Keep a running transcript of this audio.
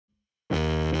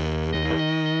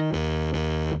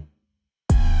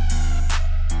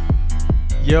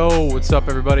Yo, what's up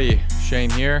everybody? Shane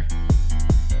here.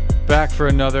 Back for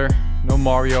another. No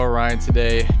Mario or Ryan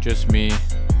today, just me.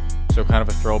 So kind of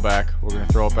a throwback. We're going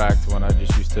to throw it back to when I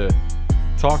just used to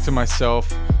talk to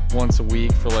myself once a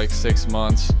week for like 6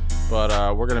 months.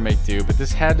 But we're going to make do. But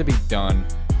this had to be done.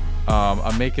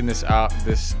 I'm making this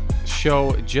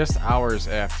show just hours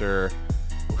after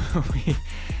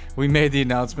we made the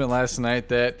announcement last night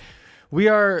that we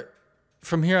are,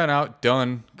 from here on out,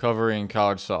 done covering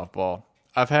college softball.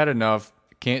 I've had enough.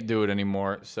 Can't do it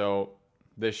anymore. So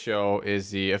this show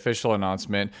is the official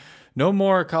announcement. No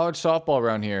more college softball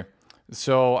around here.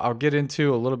 So I'll get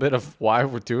into a little bit of why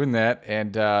we're doing that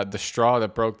and the straw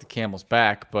that broke the camel's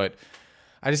back. But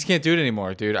I just can't do it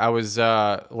anymore, dude. I was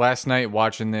last night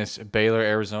watching this Baylor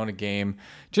Arizona game,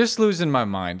 just losing my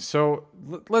mind. So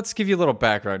let's give you a little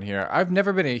background here. I've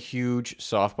never been a huge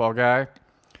softball guy.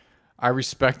 I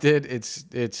respect it.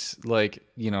 It's like,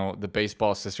 you know, the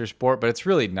baseball sister sport, but it's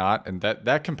really not. And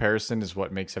that comparison is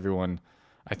what makes everyone,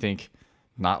 I think,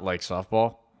 not like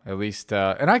softball. At least,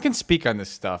 and I can speak on this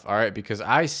stuff, all right, because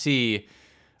I see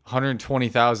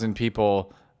 120,000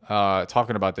 people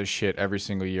talking about this shit every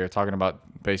single year, talking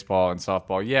about baseball and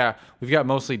softball. Yeah, we've got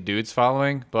mostly dudes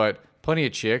following, but plenty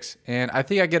of chicks. And I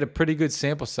think I get a pretty good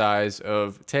sample size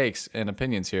of takes and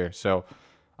opinions here. So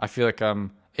I feel like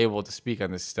I'm able to speak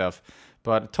on this stuff,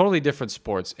 but totally different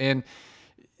sports. And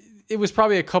it was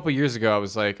probably a couple years ago I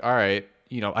was like, all right,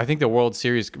 you know, I think the World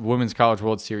Series, Women's College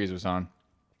World Series was on.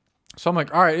 So I'm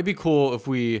like, all right, it'd be cool if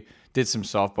we did some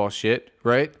softball shit,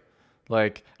 right?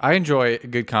 Like, I enjoy a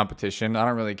good competition. I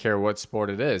don't really care what sport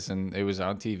it is. And it was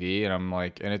on TV, and I'm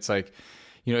like, and it's like,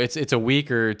 you know, it's a week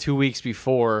or 2 weeks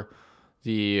before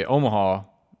the Omaha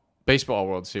Baseball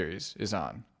World Series is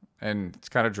on. And it's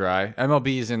kind of dry.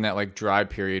 MLB is in that like dry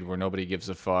period where nobody gives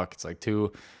a fuck. It's like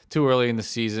too early in the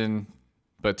season,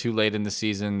 but too late in the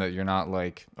season that you're not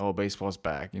like, oh, baseball's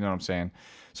back. You know what I'm saying?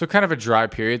 So kind of a dry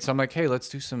period. So I'm like, hey, let's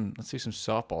do some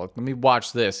softball. Let me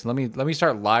watch this. Let me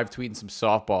start live tweeting some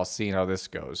softball, seeing how this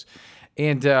goes.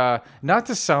 And not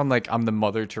to sound like I'm the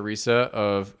Mother Teresa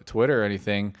of Twitter or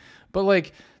anything, but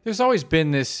like there's always been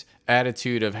this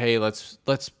attitude of, hey, let's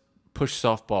push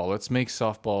softball. Let's make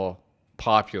softball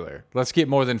popular. Let's get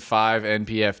more than 5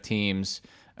 NPF teams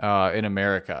in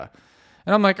America.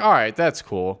 And I'm like, all right, that's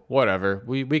cool. Whatever.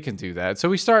 We can do that. So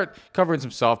we start covering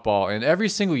some softball, and every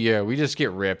single year we just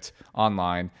get ripped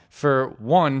online. For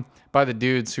one, by the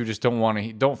dudes who just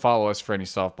don't follow us for any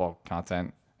softball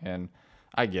content. And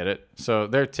I get it. So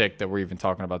they're ticked that we're even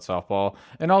talking about softball.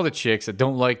 And all the chicks that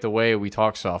don't like the way we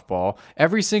talk softball.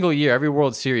 Every single year, every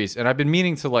World Series. And I've been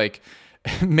meaning to like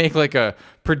make like a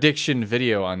prediction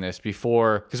video on this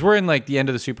before, because we're in like the end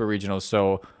of the Super Regional.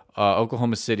 So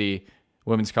Oklahoma City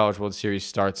Women's College World Series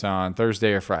starts on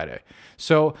Thursday or Friday.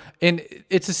 So, and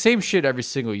it's the same shit every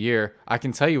single year. I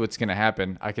can tell you what's going to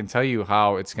happen. I can tell you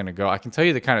how it's going to go. I can tell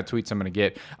you the kind of tweets I'm going to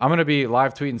get. I'm going to be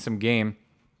live tweeting some game,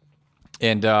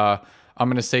 and I'm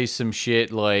going to say some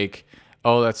shit like,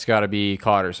 oh, that's got to be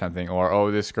caught or something. Or, oh,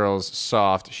 this girl's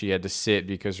soft. She had to sit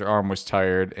because her arm was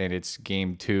tired, and it's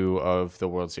game 2 of the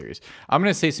World Series. I'm going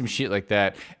to say some shit like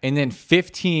that. And then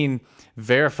 15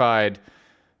 verified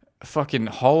fucking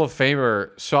Hall of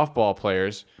Famer softball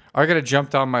players are going to jump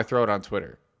down my throat on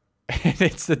Twitter. And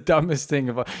it's the dumbest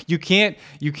thing. You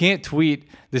can't tweet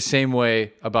the same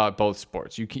way about both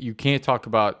sports. You can't talk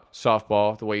about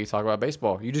softball the way you talk about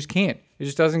baseball. You just can't. It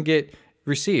just doesn't get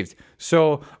received.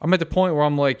 So I'm at the point where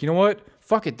I'm like, you know what?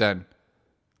 Fuck it then.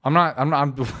 I'm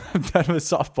done with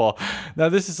softball. Now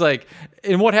this is like,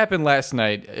 and what happened last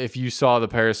night, if you saw the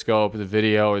Periscope, the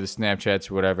video, or the Snapchats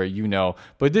or whatever, you know.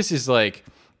 But this is like,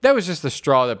 that was just the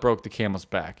straw that broke the camel's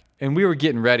back. And we were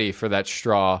getting ready for that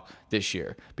straw this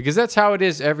year, because that's how it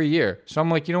is every year. So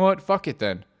I'm like, you know what? Fuck it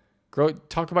then.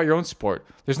 Talk about your own sport.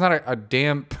 There's not a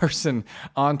damn person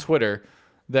on Twitter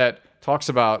that talks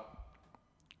about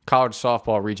college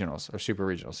softball regionals or super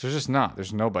regionals. There's just not.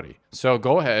 There's nobody. So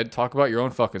go ahead, talk about your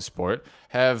own fucking sport.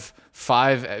 Have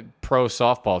 5 pro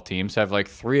softball teams. Have like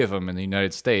 3 of them in the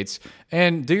United States.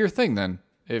 And do your thing then,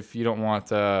 if you don't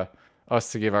want us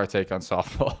to give our take on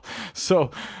softball.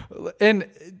 So, and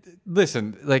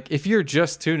listen, like if you're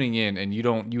just tuning in and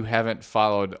you haven't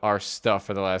followed our stuff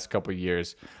for the last couple of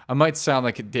years, I might sound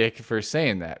like a dick for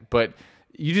saying that, but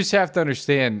you just have to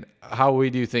understand how we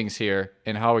do things here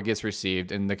and how it gets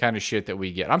received and the kind of shit that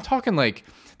we get. I'm talking like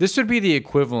this would be the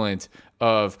equivalent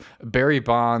of Barry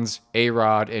Bonds,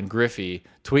 A-Rod, and Griffey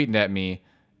tweeting at me,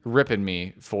 ripping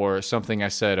me for something I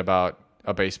said about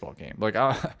a baseball game. Like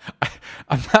I'm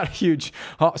not a huge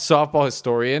softball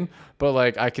historian, but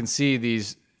like I can see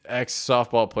these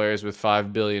ex-softball players with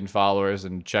 5 billion followers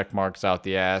and check marks out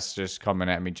the ass just coming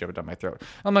at me, jumping down my throat.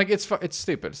 I'm like, it's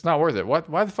stupid. It's not worth it.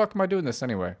 Why the fuck am I doing this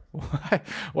anyway?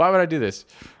 Why would I do this?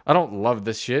 I don't love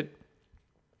this shit.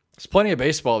 There's plenty of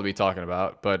baseball to be talking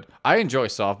about, but I enjoy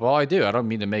softball. I do. I don't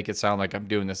mean to make it sound like I'm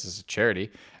doing this as a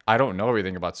charity. I don't know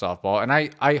everything about softball, and I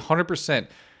 100%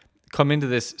 come into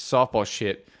this softball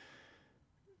shit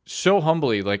so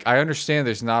humbly. Like, I understand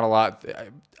there's not a lot.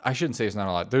 I shouldn't say it's not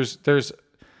a lot.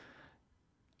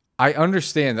 I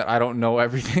understand that I don't know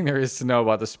everything there is to know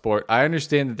about the sport. I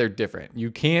understand that they're different.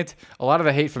 A lot of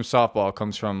the hate from softball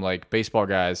comes from like baseball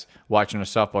guys watching a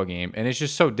softball game, and it's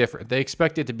just so different. They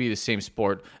expect it to be the same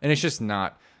sport, and it's just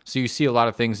not. So you see a lot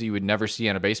of things that you would never see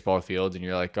on a baseball field, and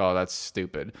you're like, oh, that's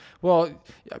stupid. Well,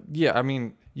 yeah, I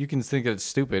mean, you can think that it's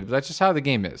stupid, but that's just how the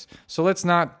game is. So let's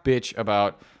not bitch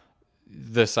about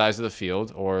the size of the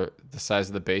field or the size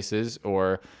of the bases,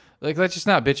 or like, let's just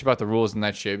not bitch about the rules and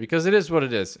that shit, because it is what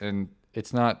it is, and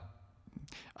it's not,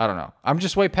 I don't know. I'm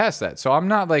just way past that. So I'm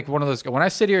not like one of those, when I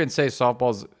sit here and say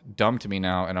softball's dumb to me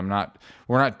now, and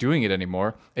we're not doing it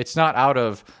anymore, it's not out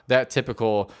of that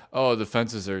typical, oh, the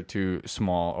fences are too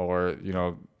small, or, you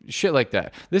know, shit like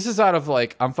that. This is out of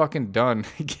like, I'm fucking done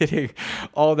getting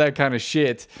all that kind of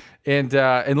shit. And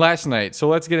last night, so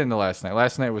let's get into last night.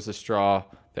 Last night was the straw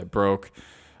that broke.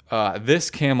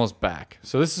 This camel's back.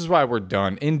 So this is why we're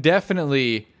done.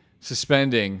 Indefinitely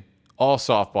suspending all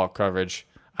softball coverage.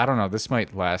 I don't know. This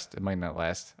might last. It might not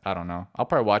last. I don't know. I'll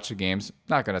probably watch the games.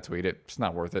 Not going to tweet it. It's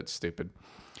not worth it. It's stupid.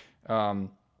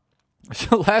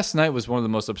 So last night was one of the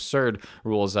most absurd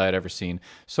rules I had ever seen.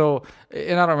 So,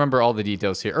 and I don't remember all the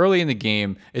details here. Early in the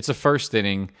game, it's a first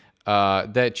inning.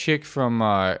 That chick from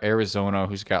Arizona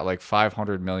who's got like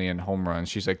 500 million home runs.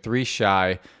 She's like 3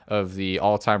 shy of the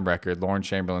all-time record, Lauren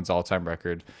Chamberlain's all-time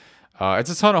record.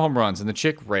 It's a ton of home runs, and the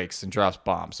chick rakes and drops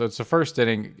bombs. So it's the first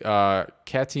inning.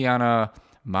 Katiana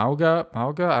Mauga,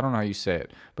 I don't know how you say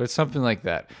it, but it's something like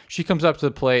that. She comes up to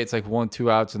the plate. It's like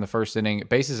 1-2 outs in the first inning.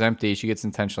 Base is empty. She gets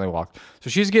intentionally walked.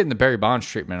 So she's getting the Barry Bonds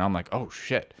treatment. I'm like, oh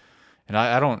shit. And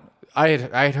I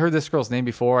had heard this girl's name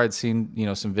before. I'd seen, you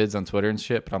know, some vids on Twitter and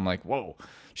shit, but I'm like, whoa,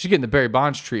 she's getting the Barry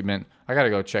Bonds treatment. I got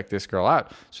to go check this girl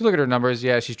out. So look at her numbers.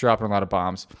 Yeah, she's dropping a lot of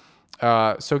bombs.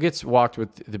 So gets walked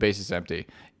with the bases empty.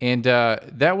 And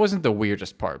that wasn't the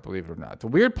weirdest part, believe it or not. The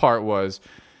weird part was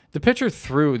the pitcher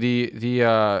threw,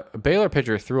 the Baylor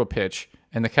pitcher threw a pitch,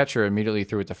 and the catcher immediately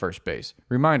threw it to first base.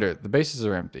 Reminder, the bases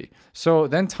are empty. So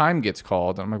then time gets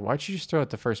called. I'm like, why'd you just throw it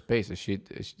to first base? Is she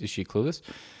clueless?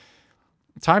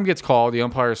 Time gets called. The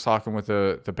umpire's talking with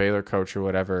the Baylor coach or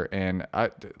whatever. And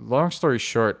long story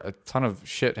short, a ton of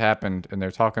shit happened, and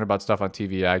they're talking about stuff on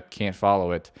TV. I can't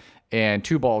follow it. And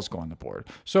 2 balls go on the board.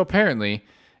 So apparently,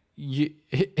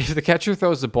 if the catcher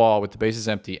throws the ball with the bases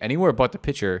empty anywhere but the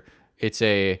pitcher, it's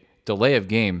a delay of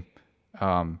game,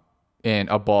 and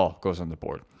a ball goes on the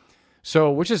board.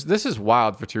 So, this is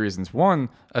wild for 2 reasons. One,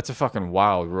 that's a fucking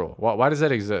wild rule. Why does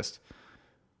that exist?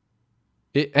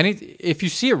 If you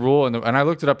see a rule, and I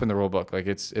looked it up in the rule book, like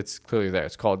it's clearly there.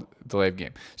 It's called delay of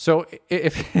game. So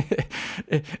if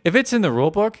it's in the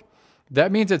rule book,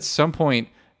 that means at some point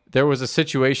there was a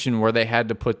situation where they had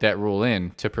to put that rule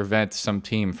in to prevent some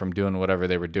team from doing whatever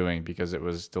they were doing because it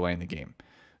was delaying the game.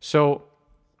 So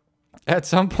at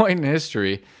some point in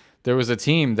history, there was a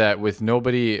team that with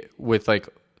nobody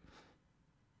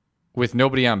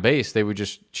on base, they would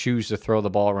just choose to throw the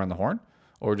ball around the horn,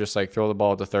 or just like throw the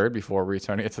ball to third before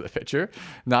returning it to the pitcher,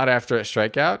 not after a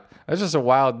strikeout. That's just a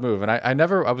wild move. And I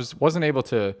wasn't able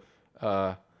to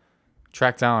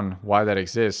track down why that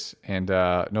exists, and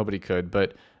nobody could,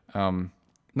 but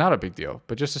not a big deal,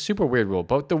 but just a super weird rule.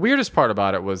 But the weirdest part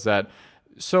about it was that,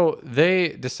 so they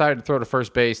decided to throw to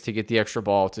first base to get the extra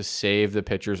ball to save the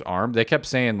pitcher's arm. They kept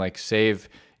saying like, save,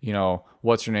 you know,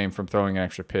 what's her name from throwing an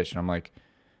extra pitch. And I'm like,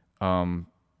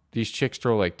 these chicks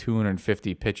throw like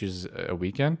 250 pitches a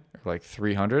weekend, or like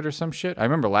 300 or some shit. I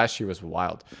remember last year was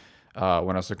wild when I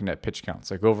was looking at pitch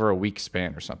counts, like over a week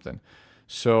span or something.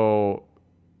 So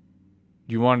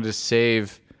you wanted to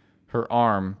save her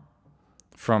arm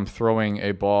from throwing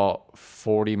a ball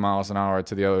 40 miles an hour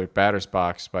to the other batter's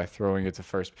box by throwing it to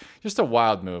first. Just a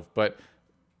wild move, but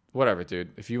whatever,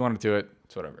 dude. If you want to do it,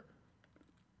 it's whatever.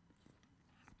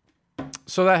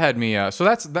 So that had me. So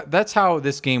that's how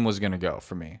this game was going to go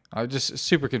for me. Just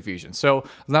super confusion. So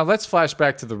now let's flash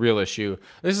back to the real issue.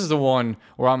 This is the one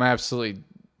where I'm absolutely.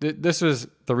 This was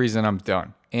the reason I'm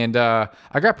done. And I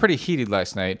got pretty heated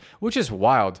last night, which is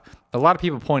wild. A lot of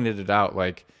people pointed it out,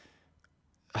 like,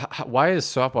 why is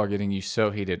softball getting you so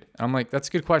heated? And I'm like, that's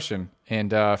a good question.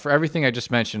 And for everything I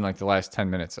just mentioned, like the last 10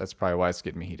 minutes, that's probably why it's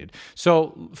getting me heated.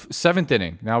 So, seventh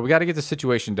inning. Now, we got to get the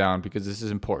situation down because this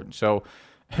is important. So,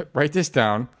 write this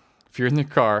down. If you're in the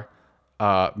car,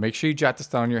 make sure you jot this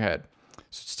down in your head.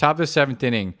 So, it's top of the seventh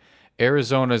inning.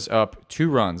 Arizona's up 2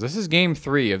 runs. This is game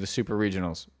 3 of the Super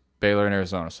Regionals, Baylor and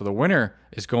Arizona. So, the winner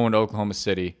is going to Oklahoma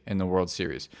City in the World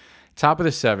Series. Top of the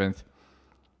 7th.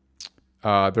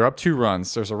 They're up 2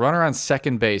 runs. There's a runner on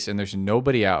second base, and there's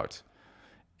nobody out.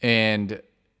 And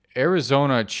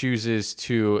Arizona chooses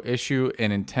to issue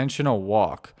an intentional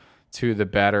walk to the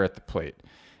batter at the plate.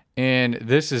 And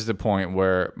this is the point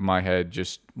where my head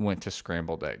just went to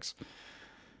scrambled eggs.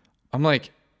 I'm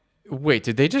like, wait,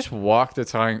 did they just walk the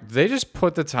tying? Did they just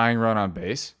put the tying run on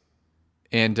base?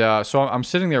 And so I'm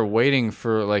sitting there waiting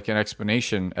for like an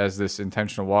explanation as this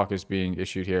intentional walk is being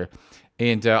issued here.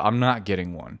 And I'm not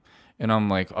getting one. And I'm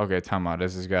like, okay, timeout.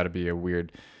 This has got to be a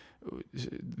weird...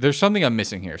 There's something I'm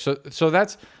missing here. So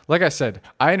that's, like I said,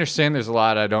 I understand there's a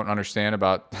lot I don't understand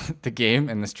about the game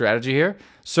and the strategy here.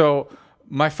 So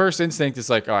my first instinct is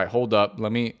like, all right, hold up.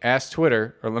 Let me ask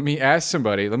Twitter or let me ask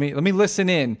somebody. Let me listen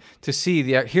in to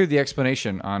hear the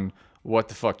explanation on what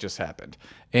the fuck just happened.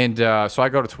 And so I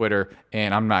go to Twitter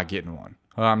and I'm not getting one.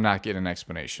 I'm not getting an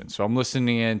explanation. So I'm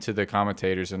listening in to the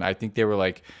commentators and I think they were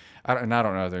like, I don't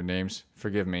know their names.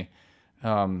 Forgive me.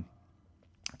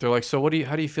 They're like, so how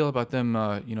do you feel about them,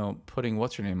 putting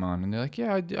what's her name on? And they're like,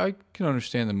 yeah, I can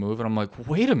understand the move. And I'm like,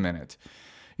 wait a minute.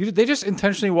 They just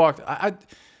intentionally walked.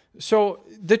 So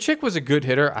the chick was a good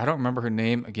hitter. I don't remember her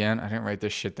name. Again, I didn't write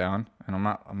this shit down, and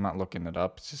I'm not looking it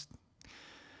up. It's just,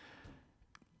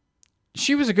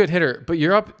 she was a good hitter, but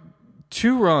you're up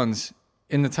 2 runs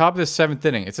in the top of the 7th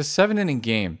inning. It's a 7-inning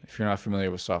game, if you're not familiar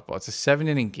with softball. It's a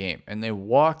 7-inning game, and they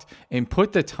walked and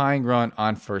put the tying run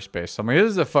on first base. So, I mean, this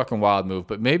is a fucking wild move,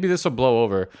 but maybe this will blow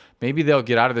over. Maybe they'll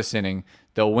get out of this inning,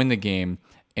 they'll win the game,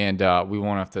 and we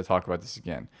won't have to talk about this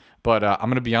again. But I'm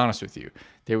going to be honest with you.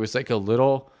 There was like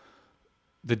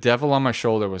the devil on my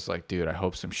shoulder was like, dude, I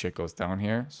hope some shit goes down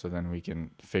here so then we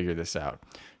can figure this out.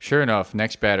 Sure enough,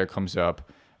 next batter comes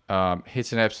up.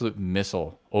 Hits an absolute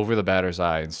missile over the batter's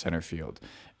eye in center field.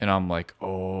 And I'm like,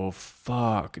 oh,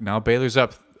 fuck. Now Baylor's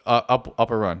up a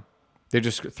run. They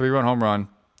just 3-run home run.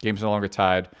 Game's no longer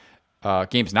tied.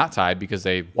 Game's not tied because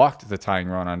they walked the tying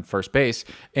run on first base.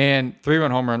 And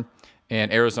 3-run home run,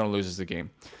 and Arizona loses the game.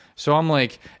 So I'm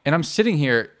like, and I'm sitting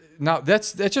here. Now,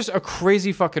 that's just a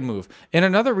crazy fucking move. And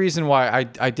another reason why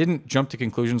I didn't jump to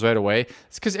conclusions right away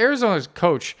is because Arizona's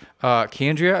coach,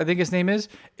 Candrea, I think his name is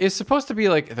supposed to be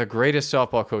like the greatest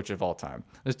softball coach of all time.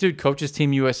 This dude coaches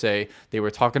Team USA. They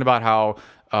were talking about how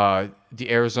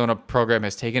the Arizona program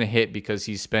has taken a hit because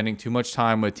he's spending too much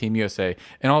time with Team USA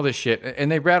and all this shit.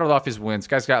 And they rattled off his wins.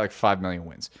 Guy's got like 5 million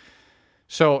wins.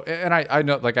 So, and I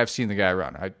know, like I've seen the guy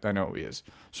run. I know who he is.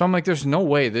 So I'm like, there's no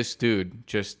way this dude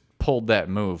just pulled that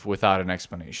move without an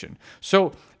explanation.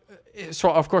 So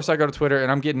of course I go to Twitter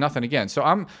and I'm getting nothing again. So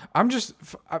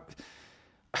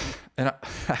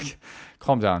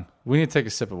calm down. We need to take a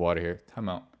sip of water here. Time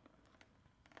out.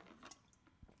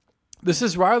 This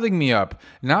is riling me up,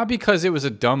 not because it was a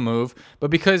dumb move,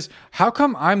 but because how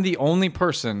come I'm the only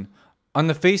person on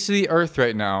the face of the earth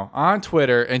right now on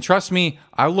Twitter, and trust me,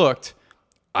 I looked.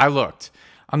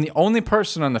 I'm the only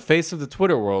person on the face of the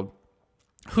Twitter world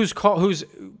who's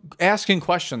asking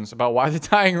questions about why the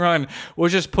tying run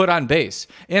was just put on base.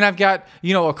 And I've got,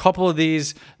 a couple of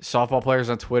these softball players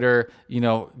on Twitter,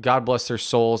 God bless their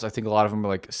souls. I think a lot of them are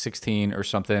like 16 or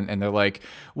something. And they're like,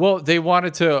 well, they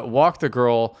wanted to walk the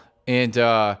girl and,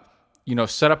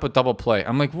 set up a double play.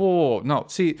 I'm like, whoa, no.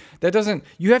 See, that doesn't,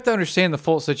 you have to understand the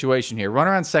full situation here.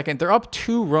 Runner on second, they're up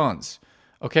 2 runs.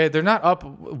 Okay, they're not up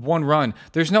 1 run.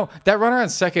 That runner on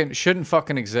second shouldn't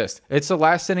fucking exist. It's the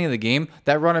last inning of the game.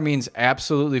 That runner means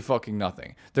absolutely fucking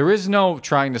nothing. There is no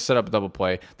trying to set up a double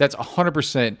play. That's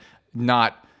 100%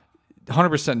 not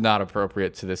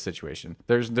appropriate to this situation.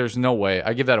 There's no way.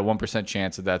 I give that a 1%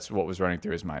 chance that that's what was running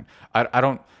through his mind.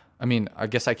 I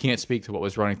guess I can't speak to what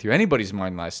was running through anybody's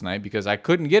mind last night because I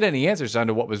couldn't get any answers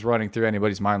onto what was running through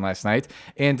anybody's mind last night.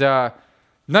 And,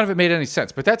 none of it made any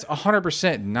sense, but that's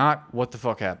 100% not what the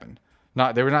fuck happened.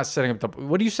 They were not setting up double.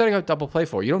 What are you setting up double play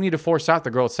for? You don't need to force out the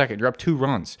girl at second. You're up 2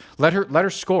 runs. Let her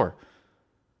score.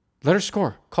 Let her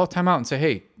score. Call timeout and say,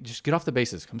 hey, just get off the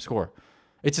bases. Come score.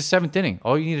 It's a 7th inning.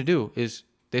 All you need to do is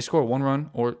they score 1 run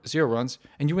or 0 runs,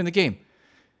 and you win the game.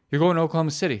 You're going to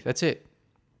Oklahoma City. That's it.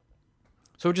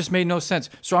 So it just made no sense.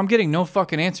 So I'm getting no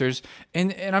fucking answers,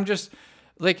 and I'm just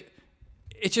like,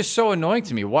 it's just so annoying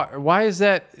to me. Why is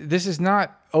that? This is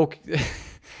not okay.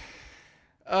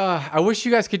 I wish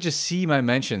you guys could just see my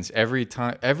mentions every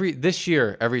time, this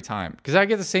year, every time, because I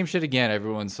get the same shit again.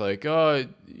 Everyone's like, "Oh,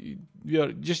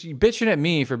 just bitching at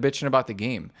me for bitching about the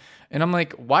game," and I'm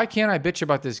like, "Why can't I bitch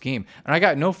about this game?" And I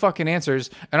got no fucking answers,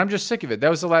 and I'm just sick of it. That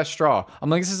was the last straw. I'm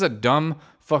like, this is a dumb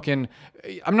fucking.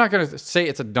 I'm not gonna say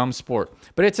it's a dumb sport,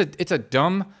 but it's a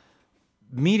dumb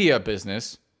media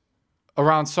business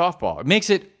around softball. It makes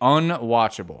it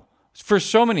unwatchable for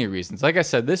so many reasons. Like I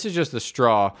said, this is just the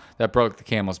straw that broke the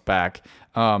camel's back.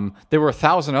 There were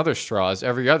 1,000 other straws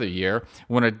every other year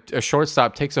when a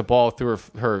shortstop takes a ball through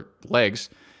her legs,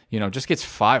 just gets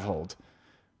 5-holed,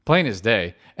 plain as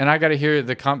day. And I got to hear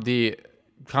the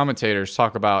commentators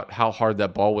talk about how hard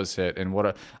that ball was hit and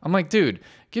I'm like, dude,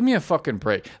 give me a fucking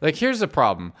break. Like, here's the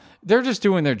problem. They're just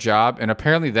doing their job, and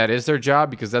apparently that is their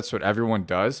job because that's what everyone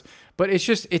does. But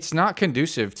it's not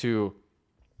conducive to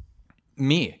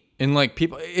me. And like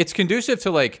people, it's conducive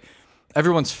to like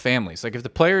everyone's families. Like if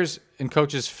the players and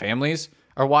coaches' families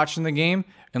are watching the game,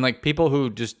 and like people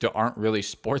who just aren't really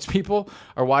sports people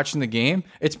are watching the game,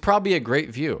 it's probably a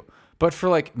great view. But for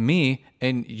like me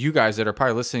and you guys that are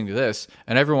probably listening to this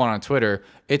and everyone on Twitter,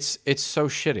 it's so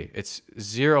shitty. It's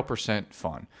 0%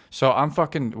 fun. So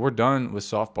we're done with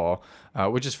softball,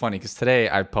 which is funny because today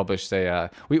I published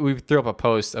we threw up a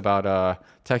post about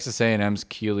Texas A&M's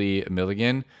Keely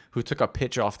Milligan, who took a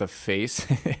pitch off the face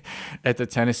at the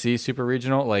Tennessee Super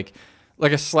Regional, like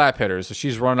a slap hitter. So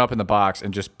she's running up in the box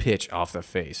and just pitch off the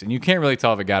face. And you can't really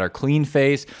tell if it got her clean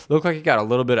face. Looked like it got a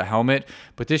little bit of helmet.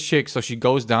 But this chick, so she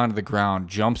goes down to the ground,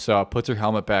 jumps up, puts her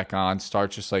helmet back on,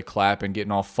 starts just like clapping,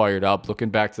 getting all fired up, looking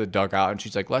back to the dugout. And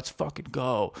she's like, let's fucking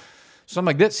go. So I'm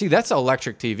like, that's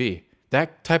electric TV.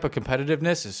 That type of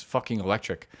competitiveness is fucking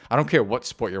electric. I don't care what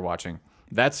sport you're watching.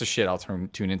 That's the shit I'll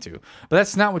tune into. But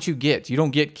that's not what you get. You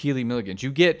don't get Keely Milligans.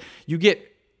 You get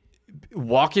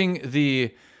walking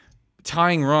the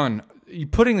tying run,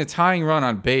 putting the tying run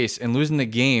on base and losing the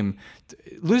game,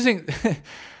 losing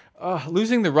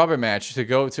the rubber match to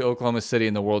go to Oklahoma City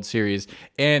in the World Series,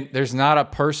 and there's not a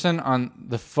person on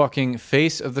the fucking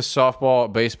face of the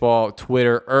softball, baseball,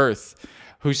 Twitter earth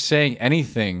who's saying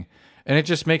anything, and it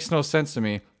just makes no sense to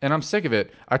me, and I'm sick of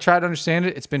it. I try to understand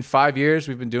it. It's been 5 years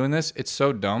we've been doing this. It's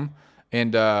so dumb,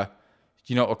 and a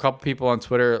couple people on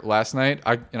Twitter last night,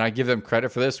 I give them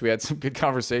credit for this. We had some good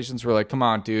conversations. We're like, come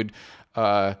on, dude.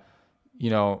 You're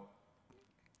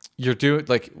doing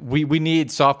like, we need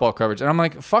softball coverage. And I'm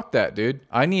like, fuck that, dude.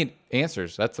 I need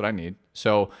answers. That's what I need.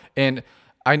 So, and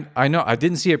I know I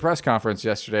didn't see a press conference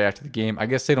yesterday after the game. I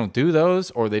guess they don't do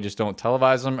those, or they just don't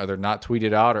televise them, or they're not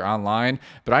tweeted out or online.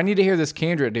 But I need to hear this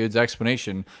Kendra dude's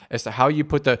explanation as to how you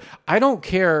put I don't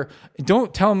care.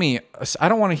 Don't tell me. I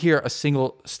don't want to hear a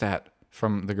single stat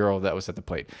from the girl that was at the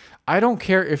plate. I don't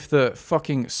care if the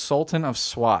fucking Sultan of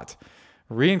SWAT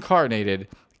reincarnated,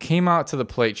 came out to the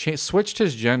plate, switched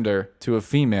his gender to a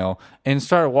female, and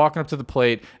started walking up to the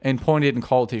plate and pointed and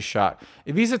called his shot.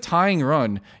 If he's a tying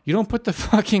run, you don't put the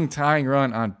fucking tying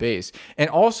run on base.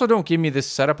 And also don't give me this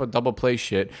set up a double play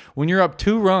shit when you're up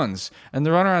 2 runs and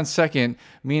the runner on second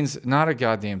means not a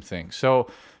goddamn thing. So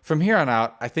from here on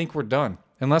out, I think we're done.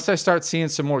 Unless I start seeing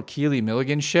some more Keely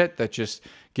Milligan shit that just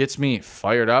gets me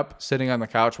fired up sitting on the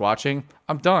couch watching,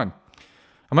 I'm done.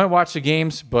 I might watch the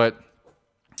games, but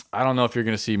I don't know if you're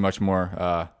going to see much more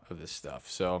of this stuff.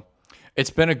 So it's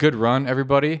been a good run,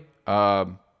 everybody. I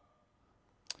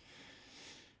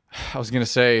was going to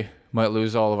say might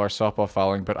lose all of our softball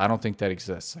following, but I don't think that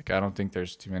exists. Like, I don't think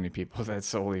there's too many people that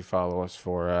solely follow us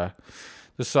for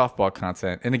the softball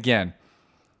content. And again,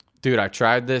 dude, I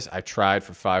tried this. I tried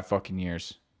for 5 fucking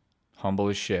years. Humble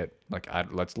as shit. Like,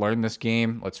 let's learn this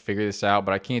game. Let's figure this out.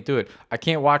 But I can't do it. I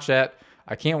can't watch that.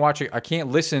 I can't watch it. I can't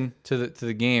listen to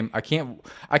the game. I can't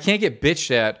get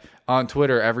bitched at on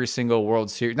Twitter every single World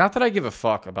Series. Not that I give a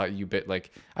fuck about you, but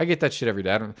like, I get that shit every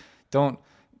day. Don't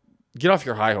get off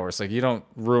your high horse. Like, you don't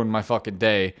ruin my fucking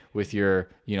day with your,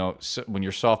 when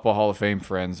your softball Hall of Fame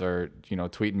friends are,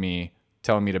 tweeting me,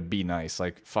 telling me to be nice.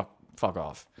 Like, fuck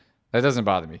off. That doesn't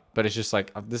bother me. But it's just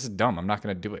like, this is dumb. I'm not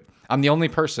going to do it. I'm the only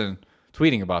person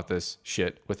tweeting about this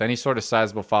shit with any sort of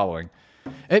sizable following.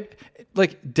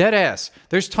 Like, dead ass.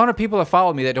 There's a ton of people that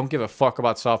follow me that don't give a fuck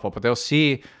about softball, but they'll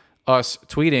see us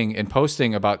tweeting and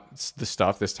posting about the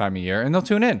stuff this time of year, and they'll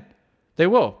tune in. They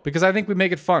will, because I think we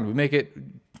make it fun. We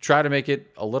try to make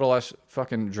it a little less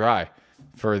fucking dry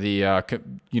for the,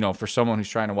 for someone who's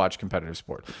trying to watch competitive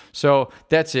sport. So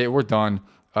that's it. We're done.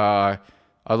 I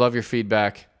love your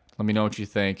feedback. Let me know what you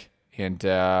think, and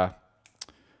on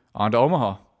to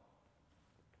Omaha.